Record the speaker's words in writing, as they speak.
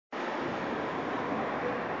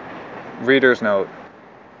Reader's Note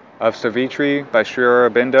of Savitri by Sri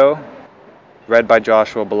Aurobindo, read by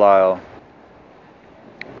Joshua Belisle.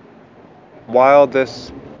 While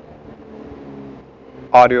this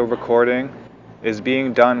audio recording is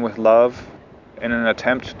being done with love in an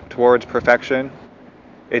attempt towards perfection,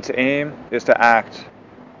 its aim is to act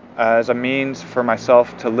as a means for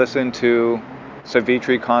myself to listen to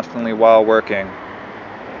Savitri constantly while working.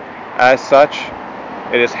 As such,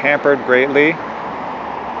 it is hampered greatly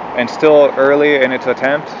and still early in its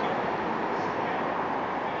attempt.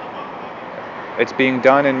 It's being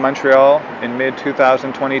done in Montreal in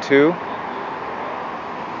mid-2022,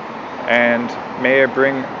 and may it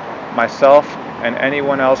bring myself and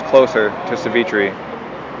anyone else closer to Savitri.